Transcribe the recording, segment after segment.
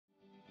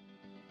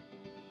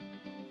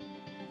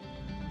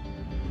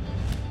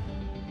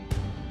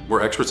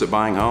We're experts at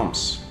buying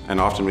homes,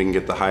 and often we can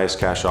get the highest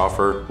cash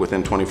offer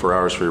within 24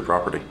 hours for your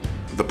property.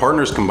 The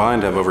partners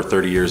combined have over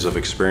 30 years of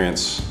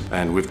experience,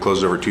 and we've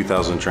closed over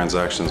 2,000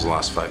 transactions in the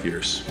last 5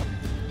 years.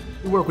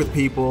 We work with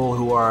people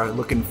who are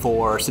looking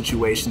for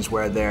situations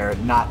where they're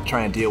not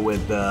trying to deal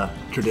with the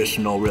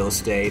traditional real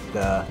estate,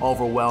 the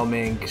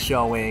overwhelming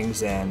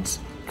showings and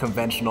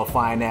conventional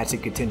financing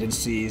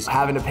contingencies,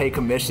 having to pay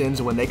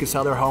commissions when they can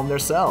sell their home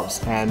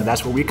themselves, and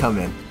that's where we come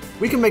in.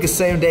 We can make a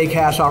same-day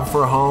cash offer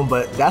for a home,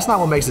 but that's not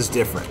what makes us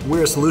different.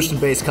 We're a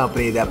solution-based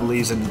company that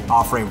believes in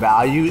offering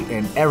value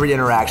in every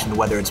interaction,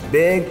 whether it's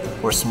big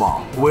or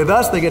small. With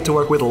us, they get to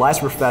work with a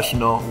licensed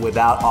professional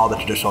without all the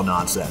traditional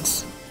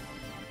nonsense.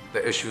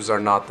 The issues are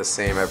not the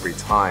same every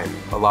time.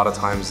 A lot of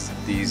times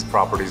these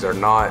properties are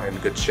not in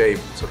good shape,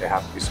 so they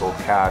have to be sold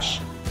cash.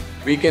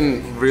 We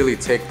can really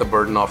take the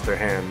burden off their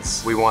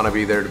hands. We want to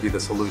be there to be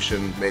the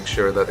solution, make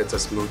sure that it's a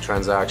smooth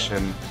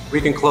transaction. We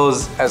can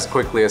close as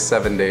quickly as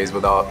 7 days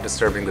without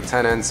disturbing the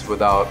tenants,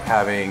 without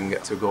having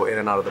to go in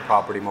and out of the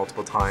property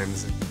multiple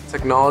times.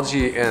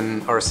 Technology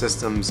in our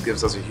systems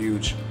gives us a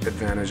huge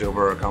advantage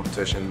over our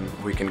competition.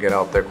 We can get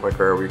out there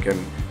quicker, we can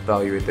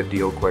evaluate the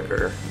deal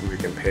quicker, we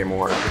can pay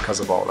more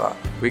because of all that.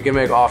 We can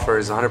make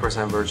offers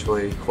 100%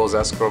 virtually, close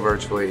escrow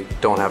virtually,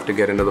 don't have to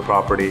get into the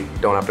property,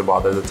 don't have to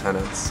bother the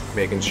tenants,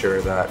 making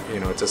sure that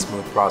it's a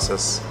smooth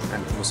process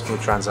and a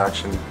smooth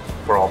transaction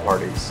for all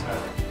parties.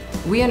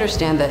 We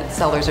understand that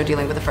sellers are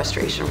dealing with a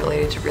frustration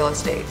related to real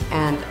estate,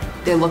 and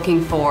they're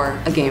looking for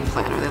a game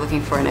plan, or they're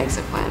looking for an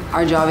exit plan.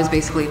 Our job is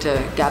basically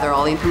to gather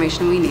all the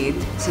information we need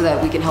so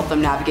that we can help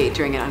them navigate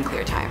during an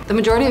unclear time. The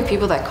majority of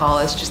people that call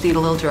us just need a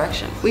little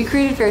direction. We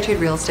created Fair Trade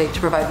Real Estate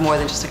to provide more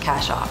than just a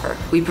cash offer.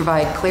 We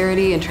provide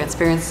clarity and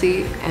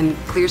transparency and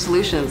clear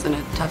solutions in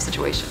a tough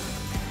situation.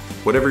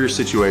 Whatever your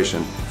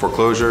situation,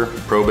 foreclosure,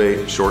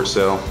 probate, short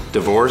sale,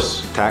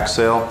 divorce, tax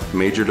sale,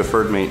 major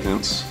deferred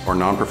maintenance, or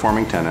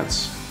non-performing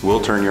tenants,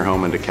 we'll turn your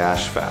home into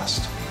cash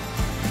fast.